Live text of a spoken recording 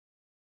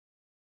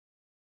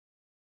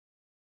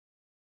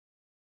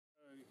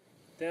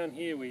Down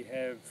here we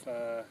have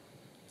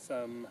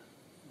some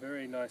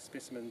very nice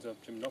specimens of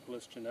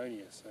Gymnopilus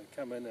junonius, so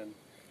come in and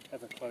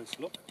have a close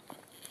look.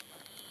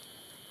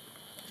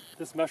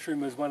 This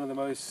mushroom is one of the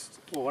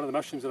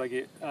mushrooms that I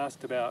get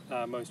asked about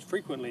most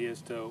frequently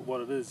as to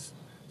what it is.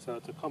 So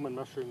it's a common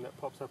mushroom that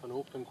pops up in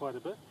Auckland quite a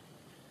bit.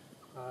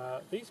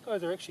 These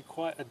guys are actually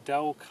quite a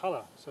dull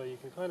colour, so you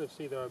can kind of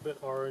see they're a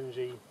bit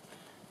orangey,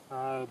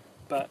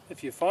 but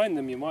if you find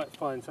them, you might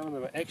find some of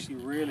them are actually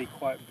really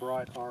quite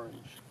bright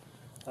orange.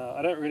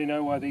 I don't really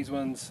know why these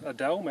ones are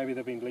dull. Maybe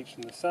they've been bleached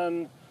in the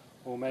sun,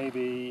 or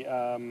maybe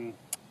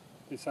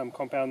there's some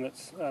compound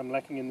that's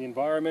lacking in the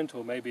environment,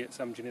 or maybe it's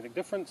some genetic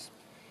difference.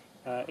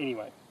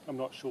 Anyway, I'm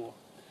not sure.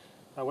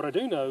 What I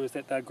do know is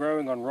that they're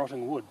growing on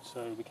rotting wood,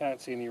 so we can't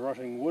see any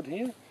rotting wood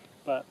here,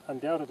 but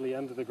undoubtedly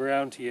under the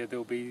ground here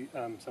there'll be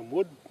some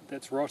wood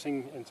that's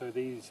rotting, and so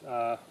these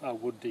are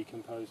wood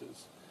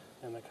decomposers,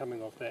 and they're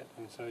coming off that,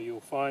 and so you'll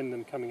find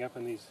them coming up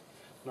in these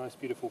nice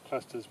beautiful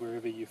clusters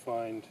wherever you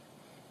find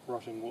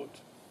rotting wood.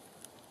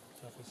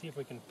 So if we see if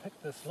we can pick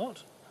this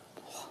lot,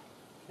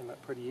 came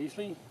up pretty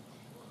easily.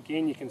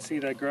 Again, you can see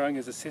they're growing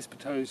as a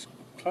cespitose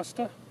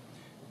cluster,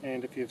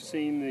 and if you've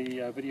seen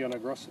the video on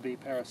Gymnopilus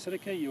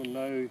parasitica, you'll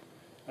know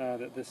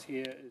that this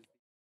here is.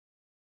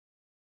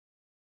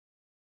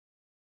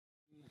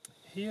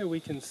 Here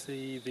we can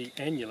see the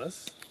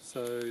annulus.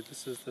 So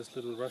this is this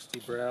little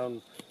rusty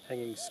brown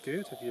hanging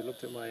skirt. If you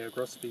looked at my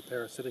Gymnopilus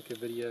parasitica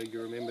video,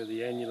 you remember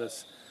the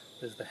annulus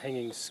is the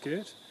hanging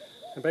skirt.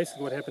 And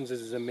basically what happens is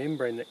there's a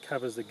membrane that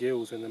covers the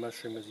gills when the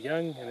mushroom is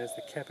young, and as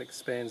the cap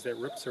expands that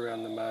rips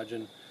around the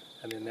margin,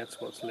 and then that's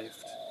what's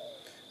left.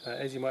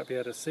 As you might be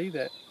able to see,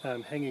 that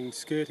hanging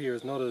skirt here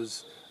is not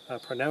as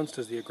pronounced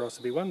as the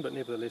Gymnopilus one, but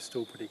nevertheless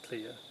still pretty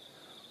clear.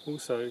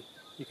 Also,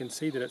 you can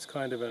see that it's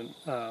kind of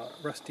a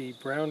rusty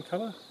brown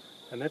colour,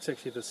 and that's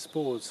actually the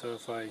spores. So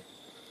if I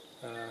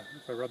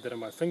rub that on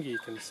my finger, you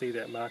can see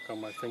that mark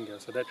on my finger.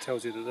 So that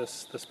tells you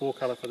that the spore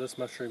colour for this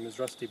mushroom is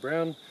rusty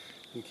brown,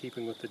 in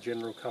keeping with the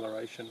general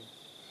coloration.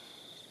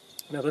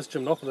 Now this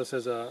Gymnopilus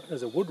is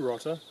a wood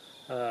rotter.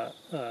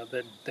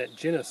 That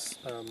genus,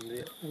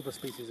 all the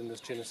species in this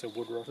genus are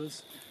wood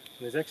rotters.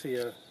 And there's actually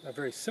a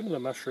very similar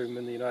mushroom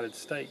in the United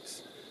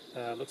States,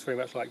 looks very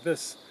much like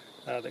this,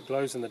 that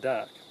glows in the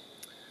dark.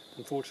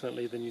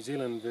 Unfortunately, the New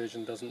Zealand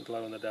version doesn't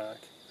glow in the dark.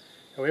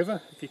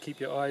 However, if you keep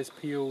your eyes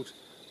peeled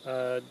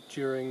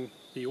during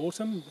the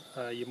autumn,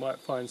 you might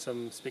find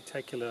some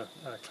spectacular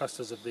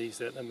clusters of these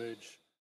that emerge.